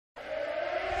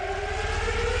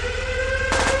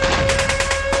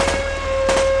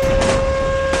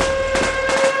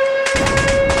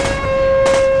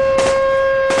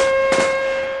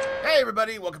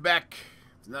welcome back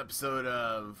to an episode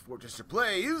of WarpedJester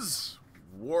Plays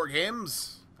War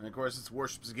Games. And of course, it's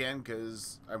Warships again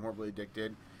because I'm horribly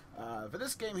addicted. For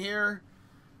this game here,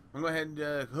 I'm going to go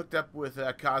ahead and hooked up with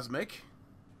Cosmic.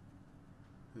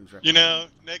 You know,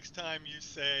 next time you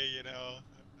say,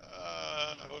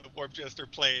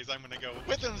 WarpedJester Plays, I'm going to go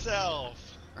with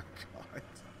himself. Oh,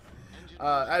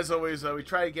 God. As always, we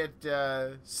try to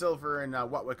get Silver and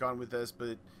Watwick on with us,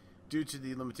 but due to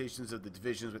the limitations of the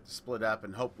divisions, we have to split up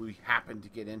and hope we happen to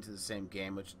get into the same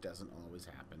game, which doesn't always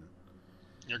happen.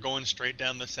 You're going straight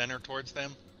down the center towards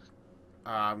them?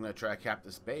 I'm going to try to cap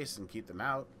this base and keep them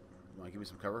out. You want to give me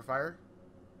some cover fire?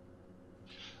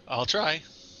 I'll try.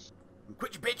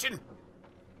 Quit your bitching!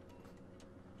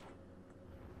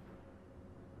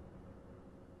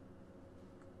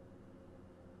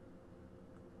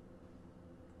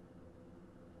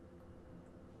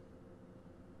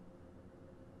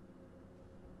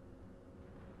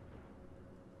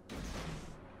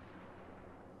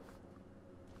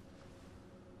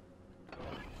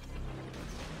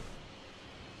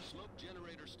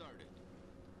 Generator started.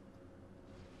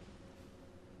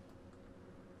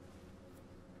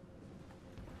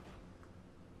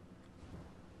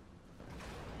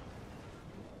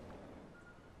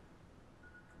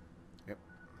 Yep,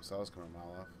 saw us coming a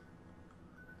mile off.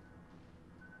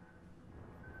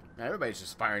 Now everybody's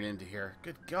just firing into here.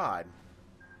 Good God.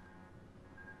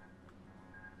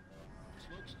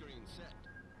 Smoke screen set.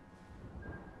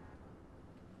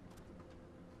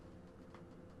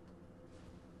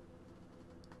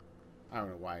 I don't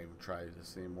know why I even try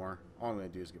this anymore. All I'm going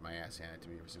to do is get my ass handed to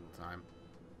me every single time.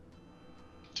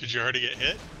 Did you already get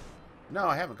hit? No,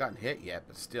 I haven't gotten hit yet,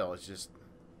 but still, it's just...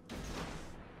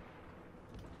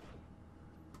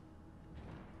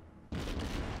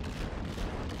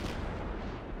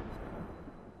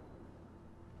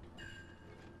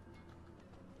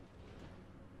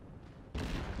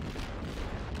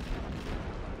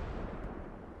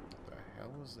 What the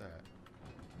hell was that?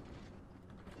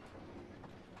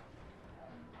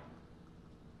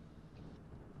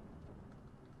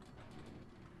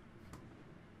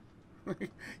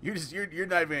 You're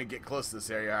not even gonna get close to this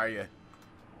area, are you?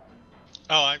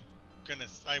 Oh, I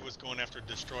was going after a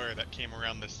destroyer that came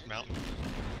around this mountain.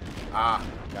 Ah,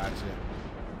 gotcha.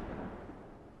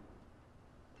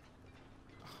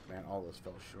 Oh, man, all those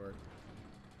fell short.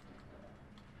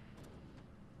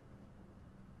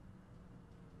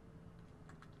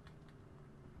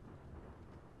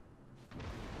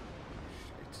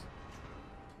 Shit.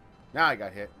 Now I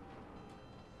got hit.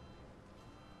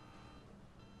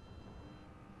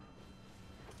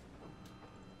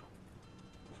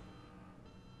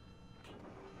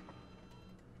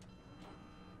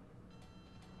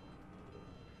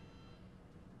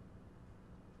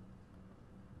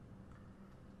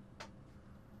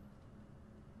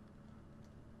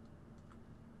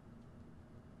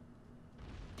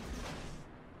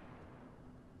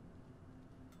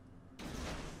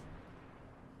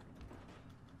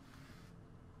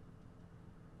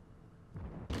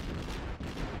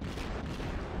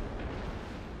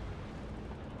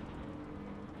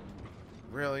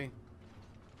 Really?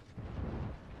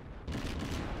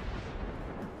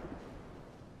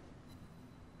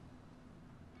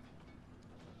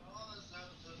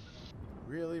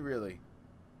 Really?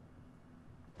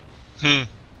 Oh,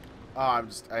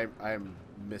 I'm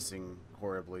missing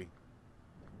horribly.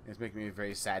 It's making me a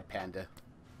very sad panda.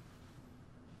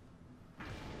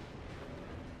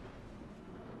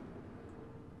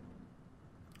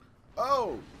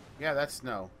 Oh! Yeah, that's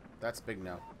no. That's big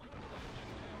no.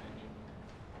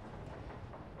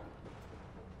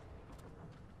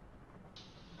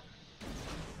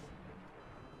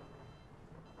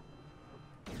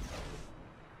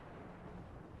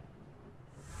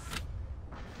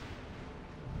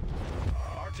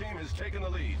 Our team has taken the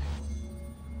lead.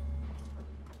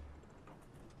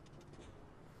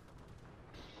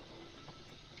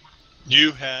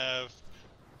 You have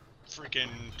freaking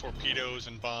torpedoes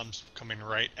and bombs coming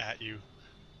right at you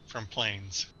from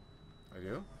planes. I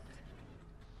do?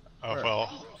 Oh, Where?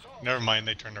 well, never mind,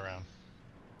 they turned around.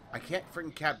 I can't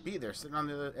freaking cap B. They're sitting on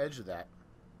the edge of that.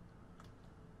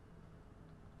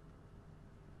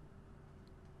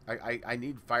 I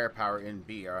need firepower in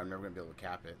B or I'm never going to be able to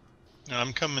cap it. No,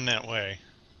 I'm coming that way.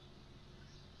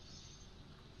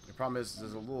 The problem is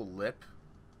there's a little lip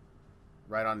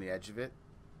right on the edge of it,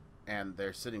 and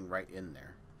they're sitting right in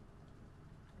there.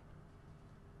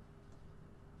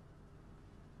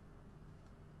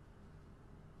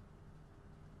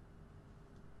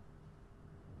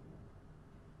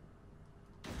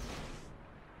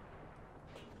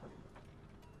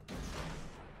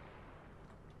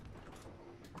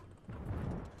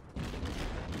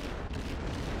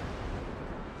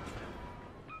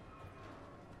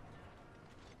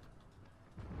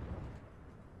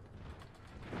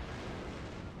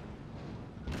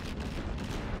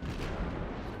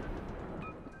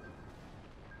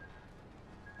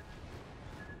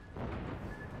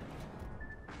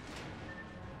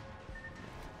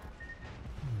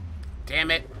 Damn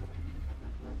it.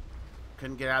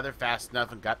 Couldn't get out of there fast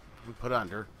enough and got put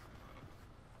under.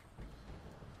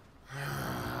 Had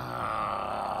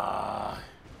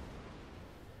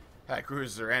a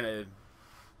cruiser and a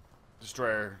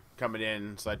destroyer coming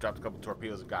in, so I dropped a couple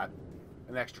torpedoes and got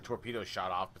an extra torpedo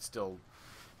shot off, but still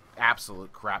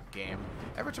absolute crap game.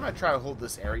 Every time I try to hold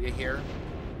this area here,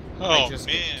 I Oh just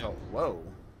man. get told, whoa.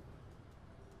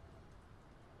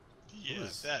 Yeah,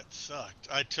 that sucked.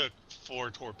 I took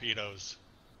 4 torpedoes.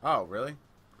 Oh, really?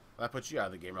 That puts you out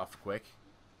of the game awful quick.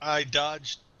 I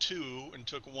dodged 2 and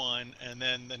took 1, and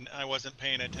then I wasn't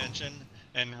paying attention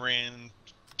and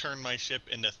turned my ship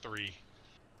into 3.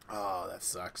 Oh, that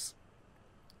sucks.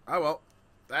 Oh well,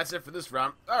 that's it for this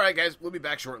round. Alright guys, we'll be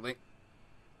back shortly.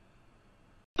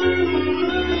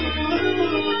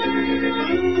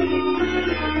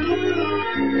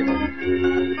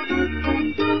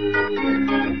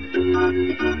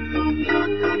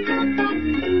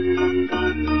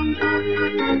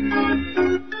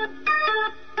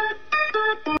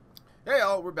 Hey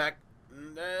all, we're back.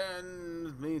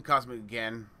 And me and Cosmic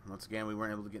again. Once again, we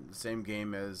weren't able to get in the same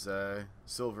game as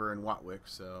Silver and Watwick,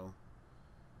 so...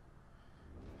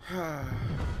 Kinda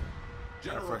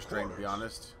frustrating, to be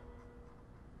honest.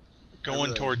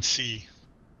 Going towards C.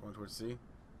 Going towards C? Alright,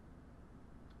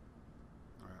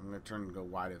 I'm going to turn and go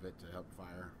wide of it to help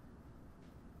fire.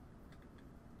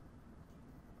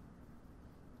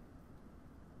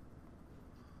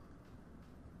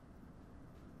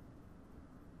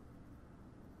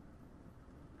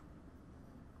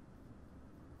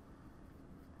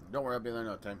 Don't worry, I'll be there in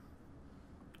no time.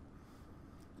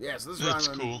 Yeah, so this That's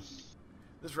round, cool.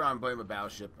 This round I'm playing my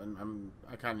battleship, and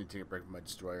I kind of need to take a break from my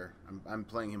destroyer. I'm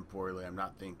playing him poorly. I'm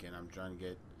not thinking. I'm trying to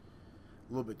get a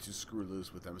little bit too screw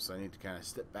loose with him, so I need to kind of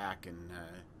step back and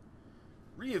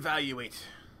reevaluate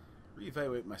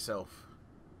myself.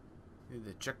 I need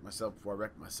to check myself before I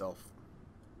wreck myself.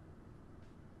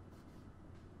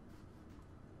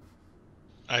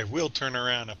 I will turn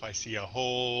around if I see a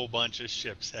whole bunch of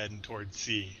ships heading towards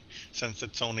C, since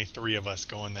it's only 3 of us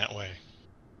going that way.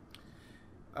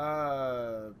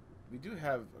 We do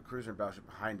have a cruiser and battleship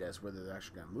behind us, whether they're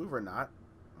actually going to move or not.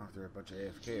 Or if they're a bunch of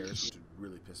AFKers, which would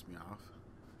really piss me off.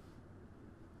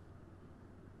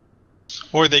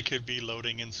 Or they could be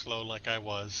loading in slow like I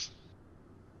was.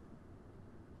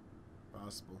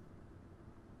 Possible.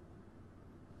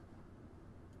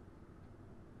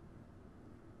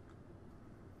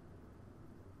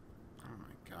 Oh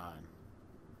my god.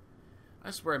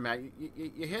 I swear, Matt,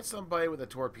 you hit somebody with a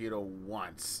torpedo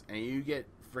once, and you get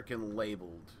frickin'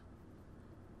 labeled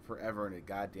forever in a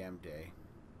goddamn day.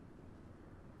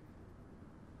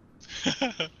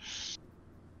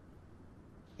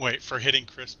 Wait, for hitting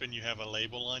Crispin you have a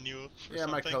label on you? Yeah,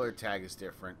 something? my color tag is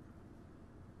different.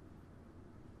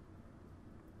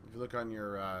 If you look on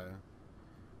your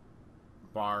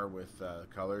bar with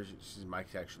colors, my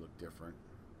tag should look different.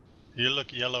 You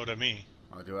look yellow to me.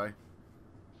 Oh, do I?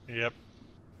 Yep.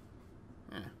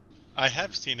 Yeah. I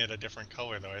have seen it a different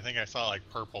color though. I think I saw like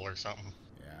purple or something.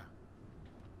 Yeah.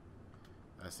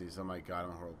 I see. So, my god,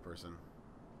 I'm a horrible person.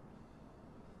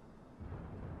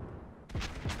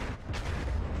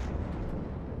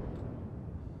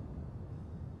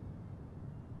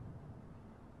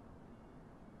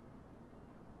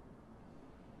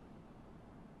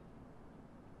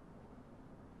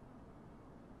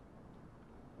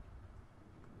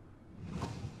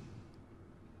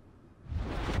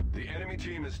 The enemy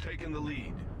team has taken the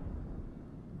lead.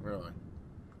 Really?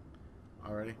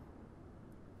 Already?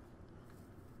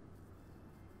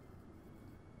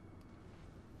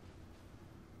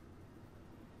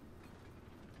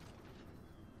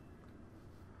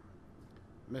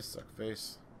 Miss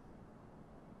Suckface.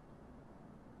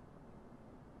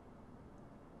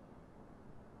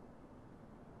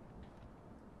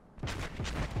 Oh,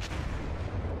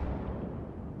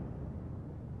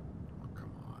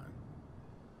 come on.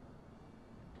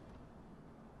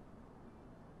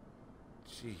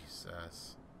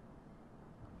 Jesus.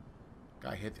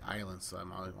 Guy hit the island, so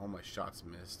all my shots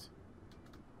missed.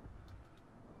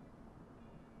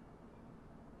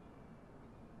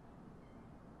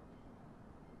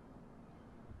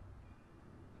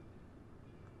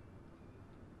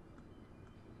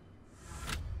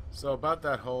 So about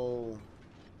that whole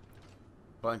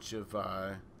bunch of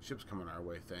ships coming our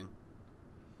way thing.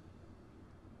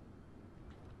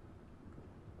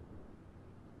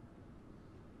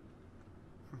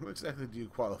 What exactly do you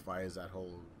qualify as that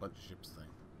whole bunch of ships thing?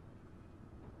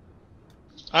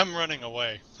 I'm running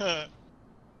away.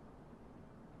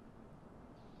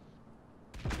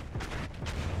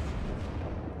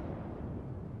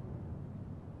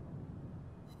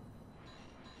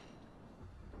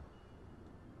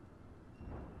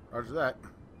 Roger that.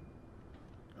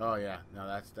 Oh yeah, no,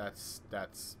 that's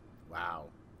wow,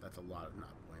 that's a lot of not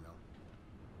bueno.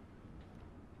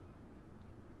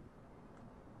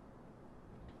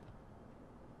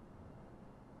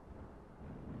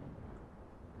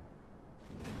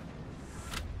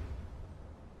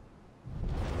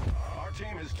 Our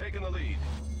team has taken the lead.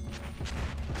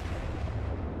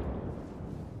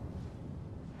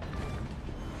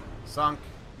 Sunk.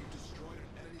 We've destroyed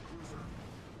an enemy cruiser.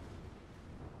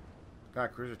 Got a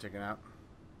cruiser taken out.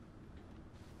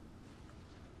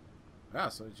 Ah,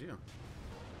 so did you.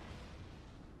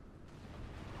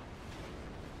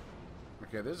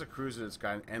 Okay, there's a cruiser that's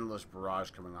got an endless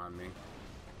barrage coming on me.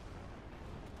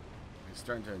 It's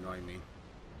starting to annoy me.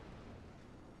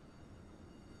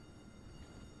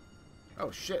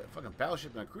 Oh shit, a fucking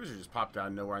battleship and a cruiser just popped out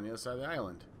of nowhere on the other side of the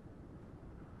island.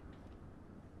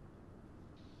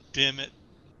 Damn it.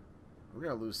 We're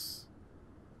gonna lose.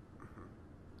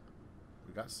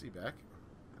 We got C back.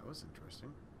 That was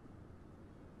interesting.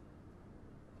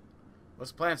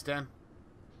 What's the plan, Stan?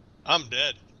 I'm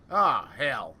dead. Ah,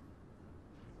 hell.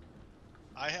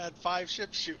 I had 5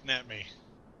 ships shooting at me,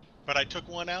 but I took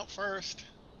one out first.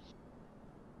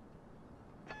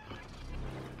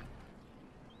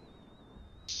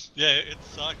 Yeah, it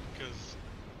sucked because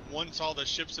once all the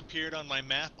ships appeared on my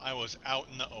map, I was out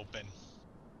in the open.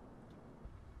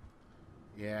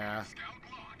 Yeah.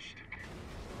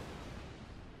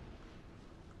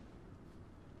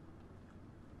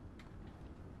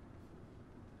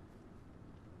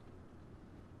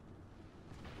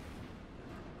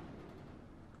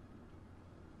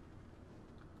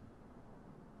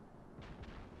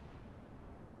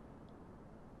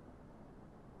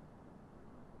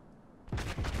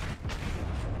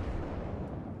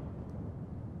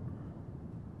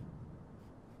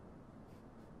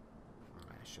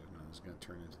 I should have known it was going to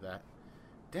turn into that.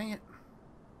 Dang it.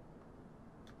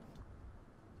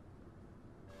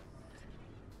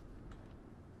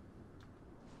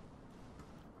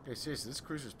 Okay, seriously, this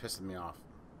cruiser's pissing me off.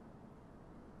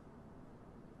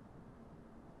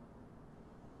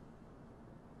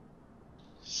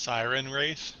 Siren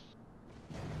Wraith?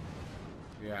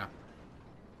 Yeah.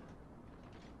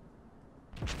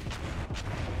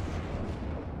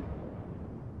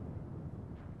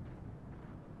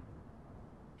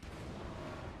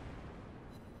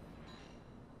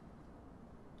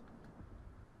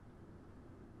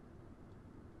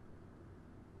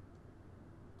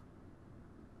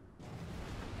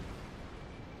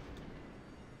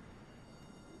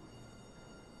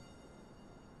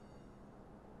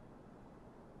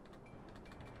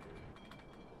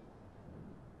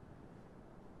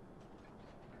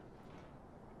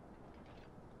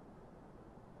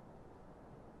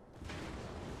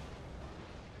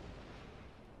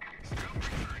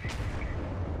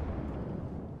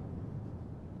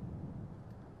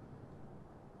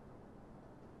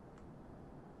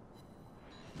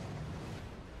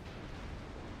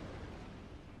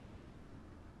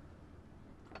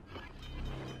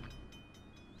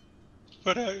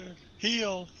 But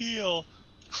heal, heal.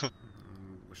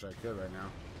 Wish I could right now.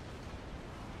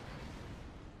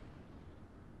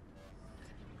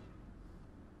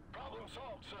 Problem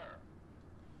solved, sir.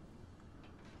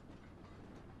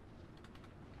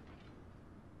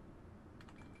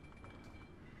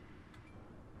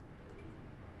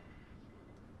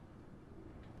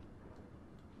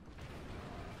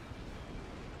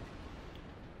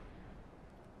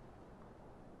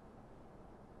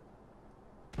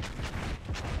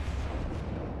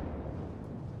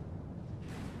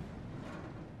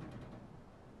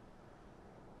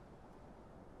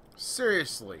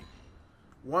 Seriously.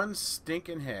 One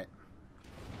stinking hit.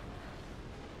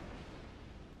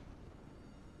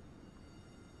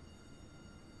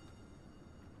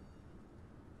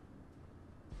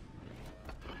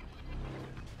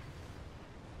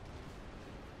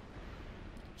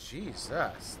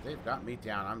 Jesus, they've got me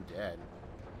down. I'm dead.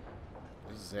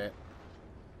 This is it.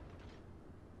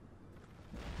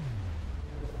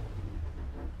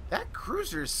 That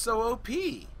cruiser is so OP.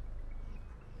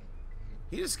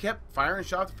 He just kept firing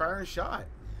shot after firing shot.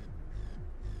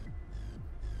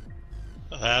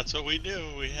 That's what we do.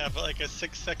 We have like a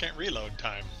 6-second reload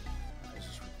time. That's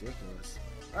just ridiculous.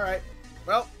 Alright.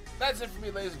 Well, that's it for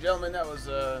me, ladies and gentlemen. That was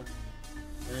an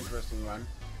interesting run.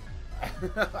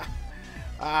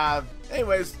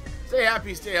 Anyways, stay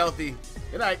happy, stay healthy.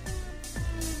 Good night.